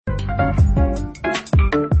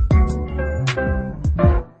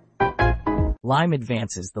Lime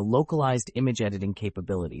advances the localized image editing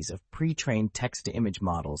capabilities of pre-trained text-to-image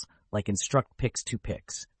models like Instruct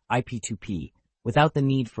Pix2Pix, IP2P, without the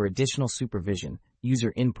need for additional supervision,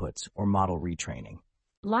 user inputs, or model retraining.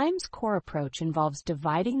 Lime's core approach involves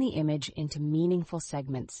dividing the image into meaningful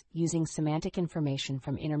segments using semantic information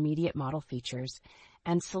from intermediate model features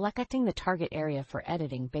and selecting the target area for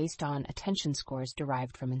editing based on attention scores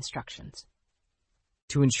derived from instructions.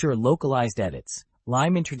 To ensure localized edits,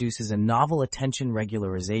 Lime introduces a novel attention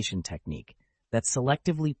regularization technique that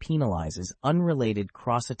selectively penalizes unrelated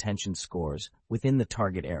cross-attention scores within the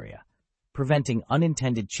target area, preventing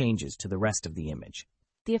unintended changes to the rest of the image.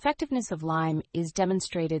 The effectiveness of Lime is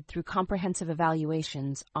demonstrated through comprehensive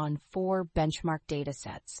evaluations on 4 benchmark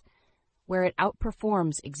datasets, where it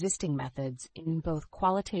outperforms existing methods in both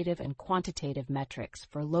qualitative and quantitative metrics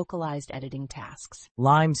for localized editing tasks.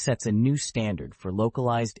 Lime sets a new standard for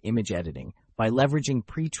localized image editing by leveraging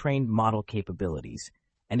pre-trained model capabilities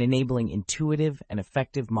and enabling intuitive and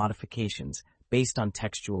effective modifications based on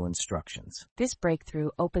textual instructions. This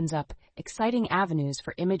breakthrough opens up exciting avenues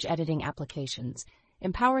for image editing applications,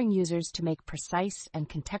 empowering users to make precise and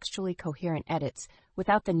contextually coherent edits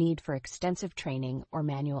without the need for extensive training or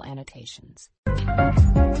manual annotations.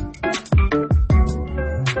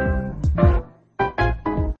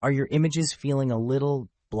 Are your images feeling a little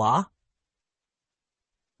blah?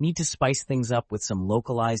 Need to spice things up with some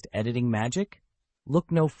localized editing magic?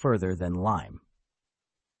 Look no further than Lime.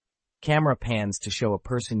 Camera pans to show a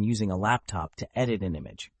person using a laptop to edit an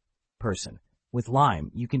image. Person. With Lime,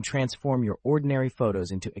 you can transform your ordinary photos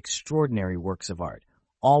into extraordinary works of art,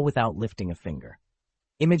 all without lifting a finger.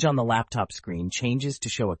 Image on the laptop screen changes to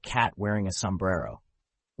show a cat wearing a sombrero.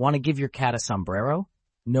 Want to give your cat a sombrero?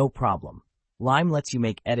 No problem. Lime lets you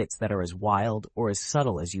make edits that are as wild or as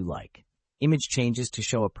subtle as you like. Image changes to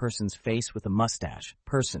show a person's face with a mustache.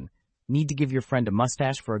 Person. Need to give your friend a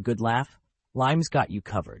mustache for a good laugh? Lime's got you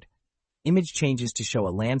covered. Image changes to show a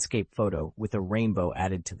landscape photo with a rainbow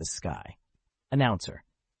added to the sky. Announcer.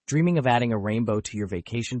 Dreaming of adding a rainbow to your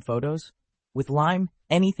vacation photos? With Lime,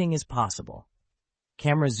 anything is possible.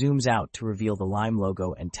 Camera zooms out to reveal the Lime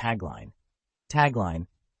logo and tagline. Tagline.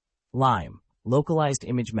 Lime. Localized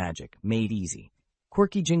image magic, made easy.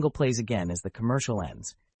 Quirky jingle plays again as the commercial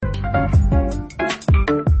ends.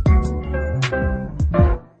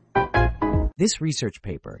 This research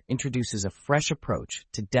paper introduces a fresh approach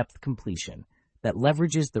to depth completion that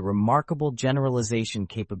leverages the remarkable generalization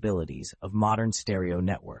capabilities of modern stereo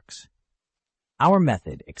networks. Our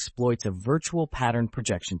method exploits a virtual pattern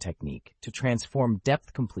projection technique to transform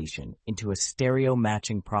depth completion into a stereo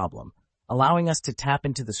matching problem, allowing us to tap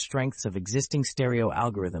into the strengths of existing stereo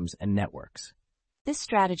algorithms and networks. This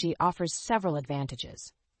strategy offers several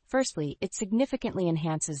advantages. Firstly, it significantly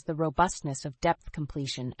enhances the robustness of depth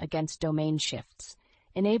completion against domain shifts,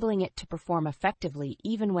 enabling it to perform effectively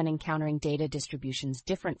even when encountering data distributions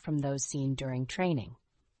different from those seen during training.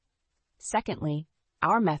 Secondly,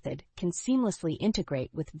 our method can seamlessly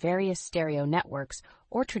integrate with various stereo networks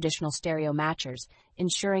or traditional stereo matchers,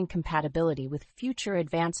 ensuring compatibility with future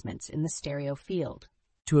advancements in the stereo field.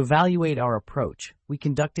 To evaluate our approach, we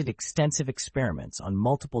conducted extensive experiments on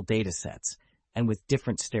multiple datasets and with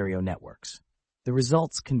different stereo networks. The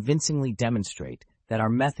results convincingly demonstrate that our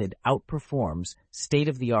method outperforms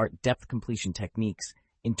state-of-the-art depth completion techniques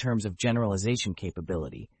in terms of generalization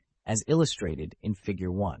capability, as illustrated in Figure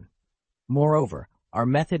 1. Moreover, our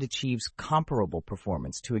method achieves comparable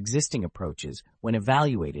performance to existing approaches when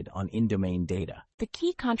evaluated on in-domain data. The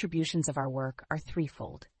key contributions of our work are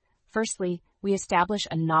threefold. Firstly, we establish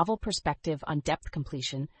a novel perspective on depth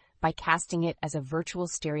completion by casting it as a virtual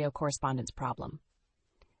stereo correspondence problem.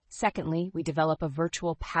 Secondly, we develop a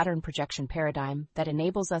virtual pattern projection paradigm that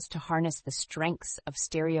enables us to harness the strengths of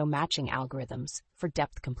stereo matching algorithms for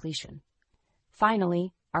depth completion.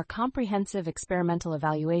 Finally, our comprehensive experimental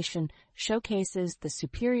evaluation showcases the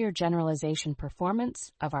superior generalization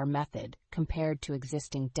performance of our method compared to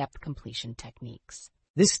existing depth completion techniques.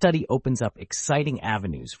 This study opens up exciting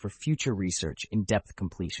avenues for future research in depth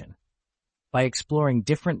completion. By exploring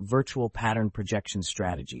different virtual pattern projection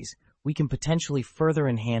strategies, we can potentially further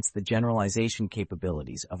enhance the generalization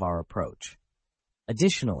capabilities of our approach.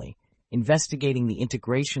 Additionally, investigating the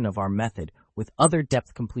integration of our method with other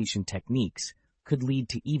depth completion techniques could lead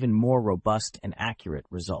to even more robust and accurate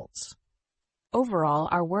results. Overall,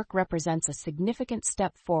 our work represents a significant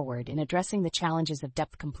step forward in addressing the challenges of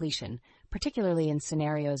depth completion, particularly in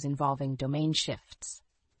scenarios involving domain shifts.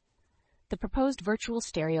 The proposed virtual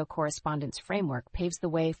stereo correspondence framework paves the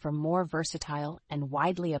way for more versatile and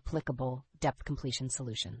widely applicable depth completion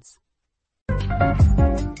solutions.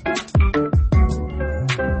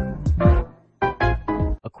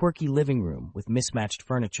 A quirky living room with mismatched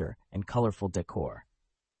furniture and colorful decor.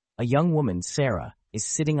 A young woman, Sarah, is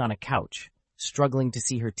sitting on a couch, struggling to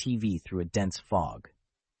see her TV through a dense fog.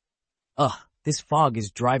 Ugh, this fog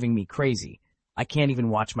is driving me crazy. I can't even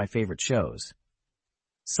watch my favorite shows.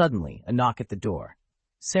 Suddenly, a knock at the door.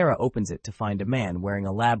 Sarah opens it to find a man wearing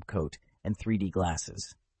a lab coat and 3D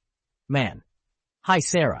glasses. Man. Hi,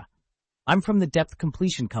 Sarah. I'm from the Depth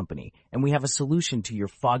Completion Company, and we have a solution to your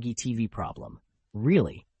foggy TV problem.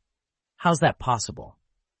 Really? How's that possible?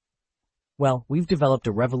 Well, we've developed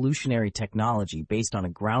a revolutionary technology based on a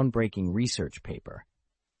groundbreaking research paper.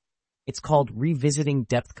 It's called Revisiting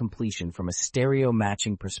Depth Completion from a Stereo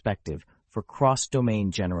Matching Perspective for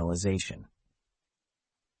Cross-Domain Generalization.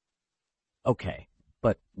 Okay,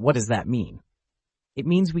 but what does that mean? It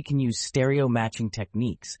means we can use stereo matching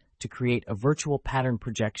techniques to create a virtual pattern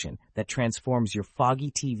projection that transforms your foggy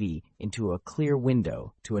TV into a clear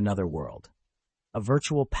window to another world. A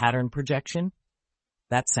virtual pattern projection?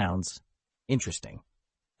 That sounds interesting.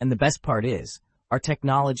 And the best part is, our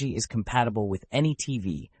technology is compatible with any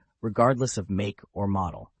TV, regardless of make or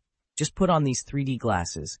model. Just put on these 3D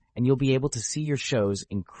glasses, and you'll be able to see your shows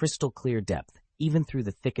in crystal clear depth, even through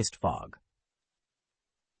the thickest fog.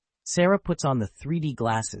 Sarah puts on the 3D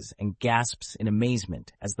glasses and gasps in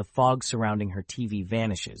amazement as the fog surrounding her TV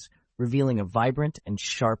vanishes, revealing a vibrant and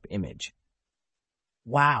sharp image.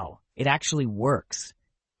 Wow, it actually works.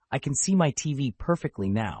 I can see my TV perfectly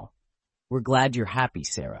now. We're glad you're happy,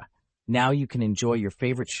 Sarah. Now you can enjoy your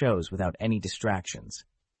favorite shows without any distractions.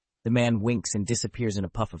 The man winks and disappears in a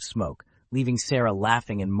puff of smoke, leaving Sarah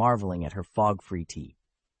laughing and marveling at her fog-free tea.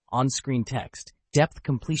 On-screen text, Depth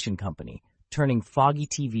Completion Company, turning foggy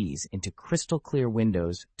TVs into crystal-clear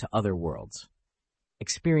windows to other worlds.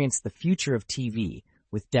 Experience the future of TV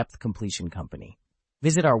with Depth Completion Company.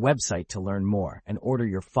 Visit our website to learn more and order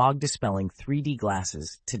your fog-dispelling 3D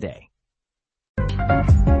glasses today.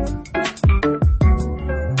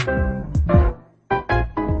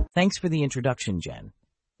 Thanks for the introduction, Jen.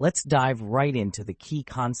 Let's dive right into the key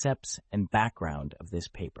concepts and background of this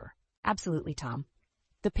paper. Absolutely, Tom.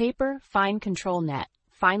 The paper, Fine Control Net,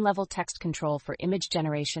 Fine-Level Text Control for Image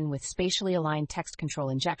Generation with Spatially Aligned Text Control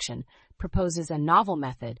Injection, proposes a novel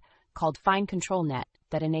method called Fine Control Net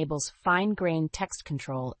that enables fine-grained text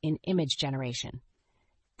control in image generation.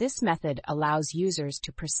 This method allows users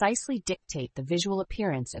to precisely dictate the visual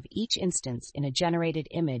appearance of each instance in a generated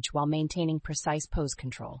image while maintaining precise pose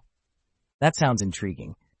control. That sounds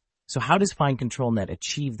intriguing. So how does Fine Control Net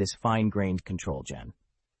achieve this fine-grained control, Jen?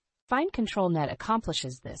 Fine Control Net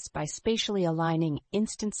accomplishes this by spatially aligning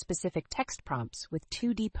instance-specific text prompts with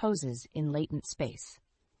 2D poses in latent space.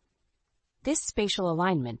 This spatial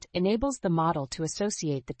alignment enables the model to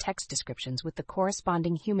associate the text descriptions with the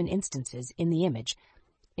corresponding human instances in the image,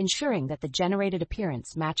 ensuring that the generated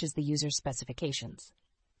appearance matches the user's specifications.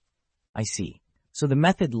 I see. So the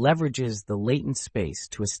method leverages the latent space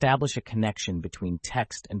to establish a connection between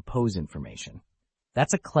text and pose information.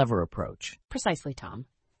 That's a clever approach. Precisely, Tom.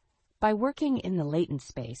 By working in the latent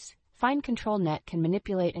space, Fine Control Net can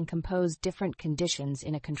manipulate and compose different conditions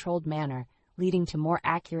in a controlled manner, leading to more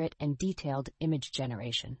accurate and detailed image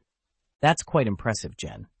generation. That's quite impressive,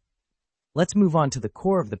 Jen. Let's move on to the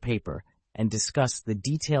core of the paper and discuss the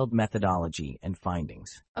detailed methodology and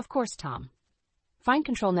findings. Of course, Tom. Fine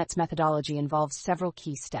Control Net's methodology involves several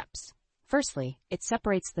key steps. Firstly, it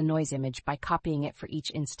separates the noise image by copying it for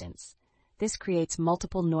each instance. This creates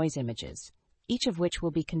multiple noise images, each of which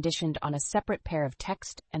will be conditioned on a separate pair of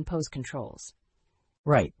text and pose controls.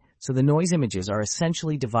 Right, so the noise images are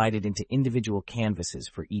essentially divided into individual canvases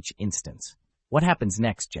for each instance. What happens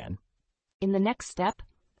next, Jen? In the next step,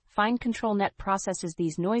 Fine Control Net processes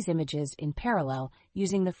these noise images in parallel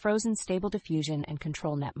using the frozen Stable Diffusion and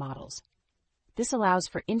Control Net models. This allows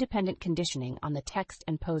for independent conditioning on the text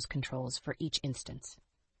and pose controls for each instance.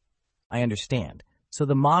 I understand. So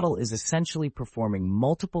the model is essentially performing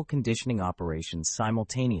multiple conditioning operations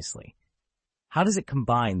simultaneously. How does it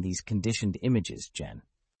combine these conditioned images, Jen?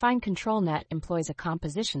 Fine Control Net employs a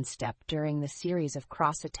composition step during the series of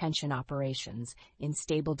cross-attention operations in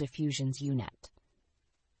Stable Diffusion's UNet.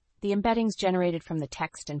 The embeddings generated from the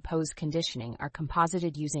text and pose conditioning are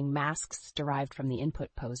composited using masks derived from the input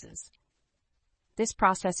poses. This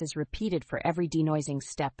process is repeated for every denoising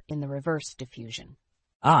step in the reverse diffusion.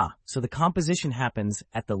 Ah, so the composition happens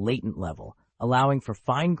at the latent level, allowing for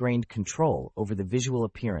fine-grained control over the visual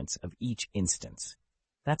appearance of each instance.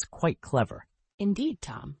 That's quite clever. Indeed,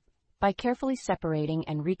 Tom. By carefully separating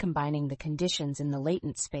and recombining the conditions in the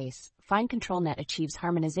latent space, Fine Control Net achieves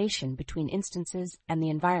harmonization between instances and the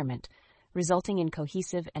environment, resulting in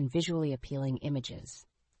cohesive and visually appealing images.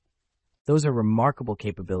 Those are remarkable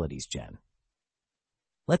capabilities, Jen.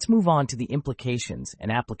 Let's move on to the implications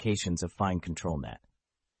and applications of Fine Control Net.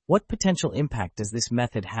 What potential impact does this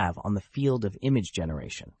method have on the field of image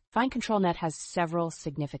generation? Fine Control Net has several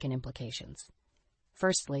significant implications.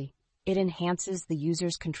 Firstly, it enhances the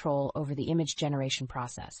user's control over the image generation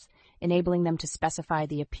process, enabling them to specify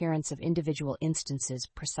the appearance of individual instances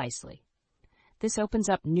precisely. This opens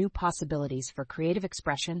up new possibilities for creative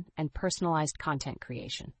expression and personalized content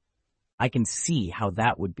creation. I can see how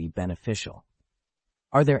that would be beneficial.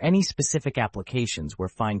 Are there any specific applications where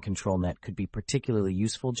Fine Control Net could be particularly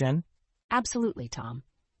useful, Jen? Absolutely, Tom.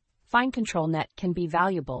 Fine Control Net can be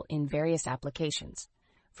valuable in various applications.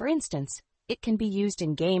 For instance, it can be used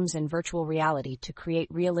in games and virtual reality to create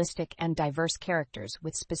realistic and diverse characters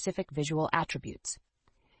with specific visual attributes.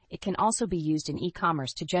 It can also be used in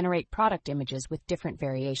e-commerce to generate product images with different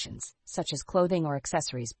variations, such as clothing or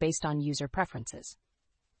accessories based on user preferences.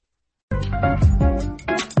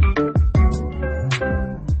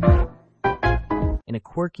 In a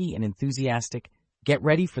quirky and enthusiastic, get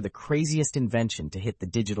ready for the craziest invention to hit the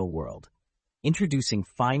digital world. Introducing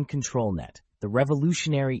Fine Control Net, the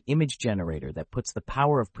revolutionary image generator that puts the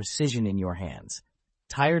power of precision in your hands.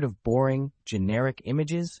 Tired of boring, generic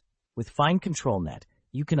images? With Fine Control Net,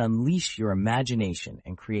 you can unleash your imagination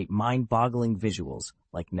and create mind-boggling visuals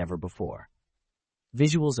like never before.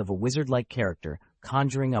 Visuals of a wizard-like character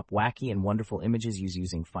conjuring up wacky and wonderful images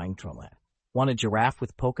using Fine Control Net. Want a giraffe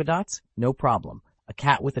with polka dots? No problem. A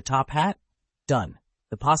cat with a top hat? Done.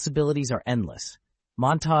 The possibilities are endless.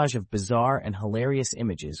 Montage of bizarre and hilarious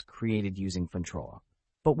images created using Control.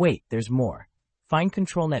 But wait, there's more. Fine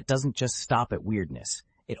Control Net doesn't just stop at weirdness.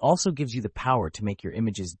 It also gives you the power to make your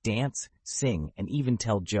images dance, sing, and even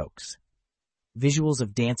tell jokes. Visuals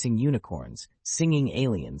of dancing unicorns, singing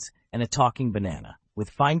aliens, and a talking banana. With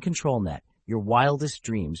Fine Control Net, your wildest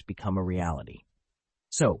dreams become a reality.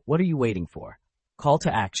 So, what are you waiting for? Call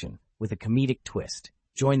to action with a comedic twist.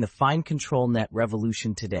 Join the Fine Control Net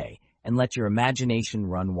revolution today and let your imagination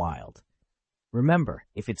run wild. Remember,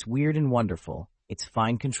 if it's weird and wonderful, it's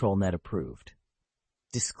Fine Control Net approved.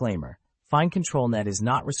 Disclaimer: Fine Control Net is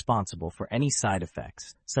not responsible for any side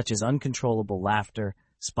effects, such as uncontrollable laughter,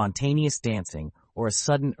 spontaneous dancing, or a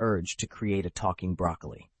sudden urge to create a talking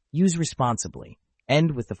broccoli. Use responsibly.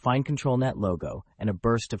 End with the Fine Control Net logo and a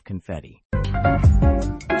burst of confetti.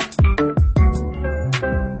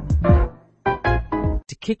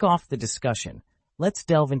 To kick off the discussion, let's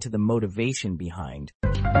delve into the motivation behind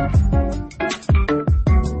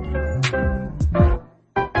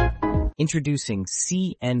introducing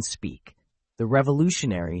See and Speak, the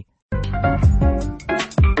revolutionary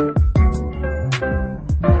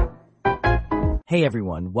Hey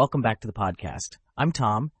everyone, welcome back to the podcast. I'm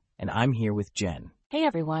Tom, and I'm here with Jen. Hey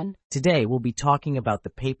everyone. Today we'll be talking about the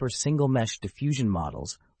paper single mesh diffusion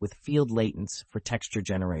models with field latents for texture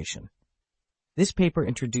generation. This paper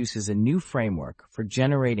introduces a new framework for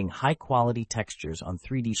generating high-quality textures on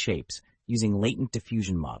 3D shapes using latent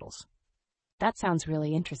diffusion models. That sounds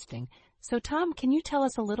really interesting. So Tom, can you tell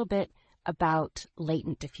us a little bit about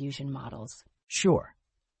latent diffusion models? Sure.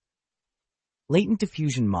 Latent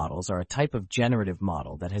diffusion models are a type of generative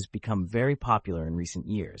model that has become very popular in recent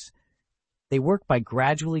years. They work by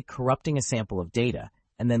gradually corrupting a sample of data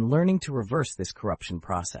and then learning to reverse this corruption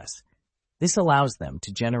process. This allows them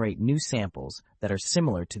to generate new samples that are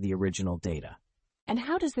similar to the original data. And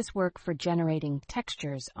how does this work for generating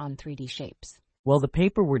textures on 3D shapes? Well, the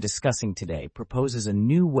paper we're discussing today proposes a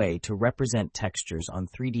new way to represent textures on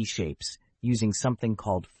 3D shapes using something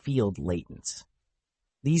called field latents.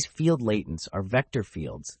 These field latents are vector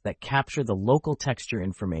fields that capture the local texture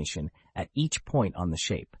information at each point on the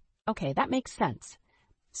shape. Okay, that makes sense.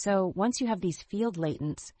 So once you have these field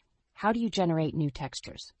latents, how do you generate new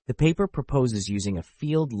textures? The paper proposes using a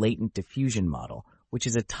field latent diffusion model, which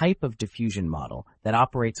is a type of diffusion model that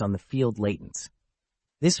operates on the field latents.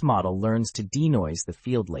 This model learns to denoise the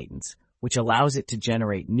field latents, which allows it to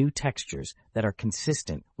generate new textures that are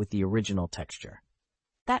consistent with the original texture.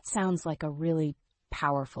 That sounds like a really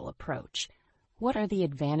powerful approach. What are the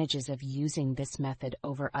advantages of using this method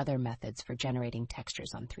over other methods for generating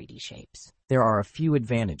textures on 3D shapes? There are a few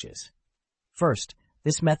advantages. First,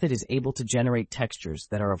 this method is able to generate textures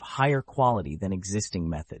that are of higher quality than existing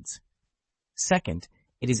methods. Second,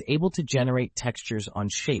 it is able to generate textures on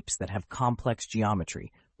shapes that have complex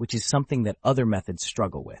geometry, which is something that other methods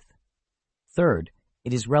struggle with. Third,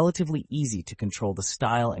 it is relatively easy to control the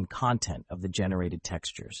style and content of the generated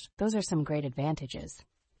textures. Those are some great advantages.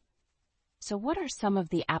 So what are some of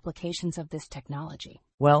the applications of this technology?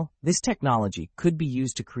 Well, this technology could be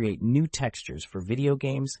used to create new textures for video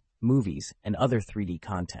games, movies, and other 3D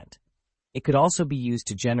content. It could also be used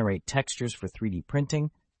to generate textures for 3D printing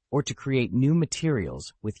or to create new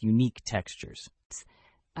materials with unique textures.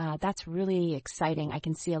 That's really exciting. I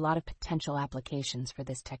can see a lot of potential applications for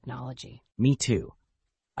this technology. Me too.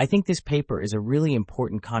 I think this paper is a really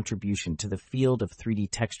important contribution to the field of 3D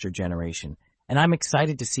texture generation, and I'm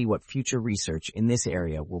excited to see what future research in this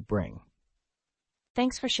area will bring.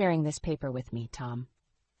 Thanks for sharing this paper with me, Tom.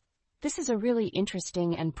 This is a really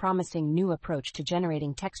interesting and promising new approach to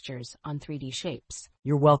generating textures on 3D shapes.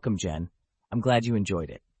 You're welcome, Jen. I'm glad you enjoyed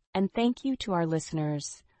it. And thank you to our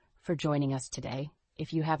listeners for joining us today.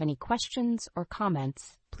 If you have any questions or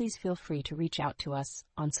comments, please feel free to reach out to us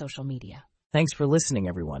on social media. Thanks for listening,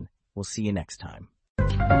 everyone. We'll see you next time.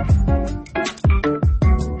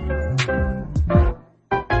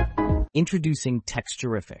 Introducing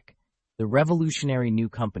Texturific, the revolutionary new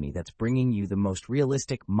company that's bringing you the most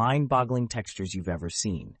realistic, mind-boggling textures you've ever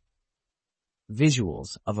seen.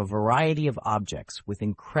 Visuals of a variety of objects with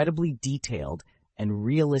incredibly detailed and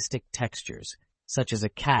realistic textures, such as a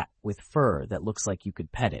cat with fur that looks like you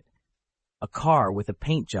could pet it, a car with a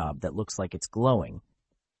paint job that looks like it's glowing,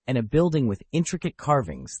 and a building with intricate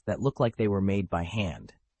carvings that look like they were made by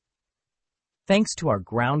hand. Thanks to our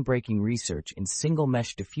groundbreaking research in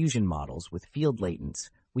single-mesh diffusion models with field latents,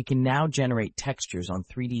 we can now generate textures on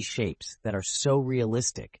 3D shapes that are so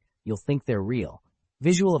realistic, you'll think they're real.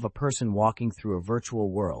 Visual of a person walking through a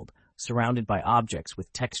virtual world, surrounded by objects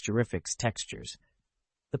with Texturific's textures.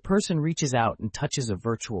 The person reaches out and touches a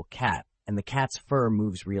virtual cat, and the cat's fur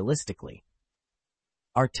moves realistically.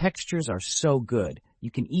 Our textures are so good,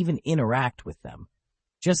 you can even interact with them.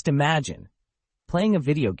 Just imagine playing a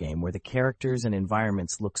video game where the characters and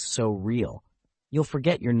environments look so real, you'll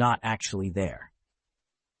forget you're not actually there.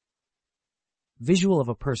 Visual of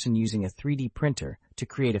a person using a 3D printer to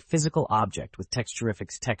create a physical object with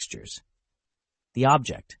Texturific's textures. The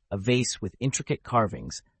object, a vase with intricate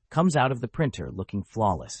carvings, comes out of the printer looking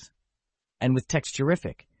flawless. And with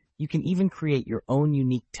Texturific, you can even create your own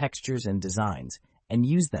unique textures and designs and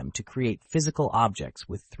use them to create physical objects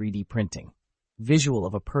with 3D printing. Visual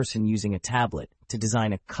of a person using a tablet to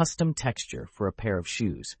design a custom texture for a pair of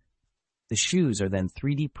shoes. The shoes are then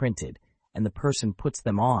 3D printed, and the person puts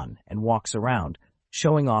them on and walks around,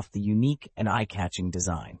 showing off the unique and eye-catching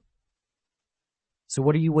design. So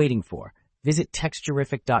what are you waiting for? Visit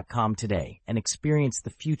Texturific.com today and experience the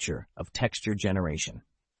future of texture generation.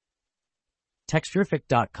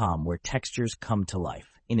 Texturific.com, where textures come to life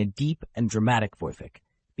in a deep and dramatic voice,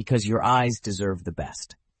 because your eyes deserve the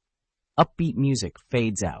best. Upbeat music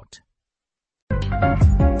fades out.